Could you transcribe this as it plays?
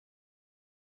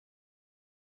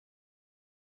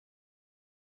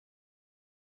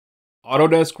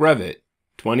Autodesk Revit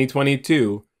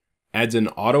 2022 adds an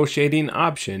auto shading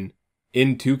option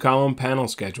in two-column panel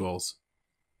schedules.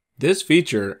 This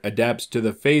feature adapts to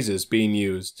the phases being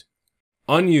used.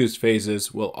 Unused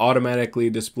phases will automatically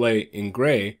display in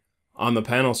gray on the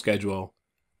panel schedule.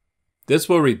 This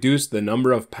will reduce the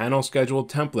number of panel schedule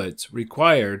templates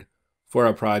required for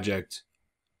a project,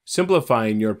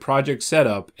 simplifying your project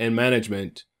setup and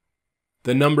management.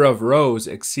 The number of rows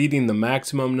exceeding the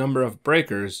maximum number of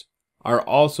breakers are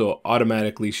also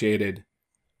automatically shaded.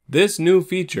 This new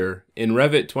feature in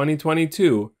Revit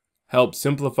 2022 helps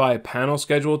simplify panel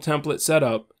schedule template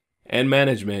setup and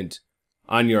management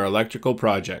on your electrical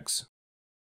projects.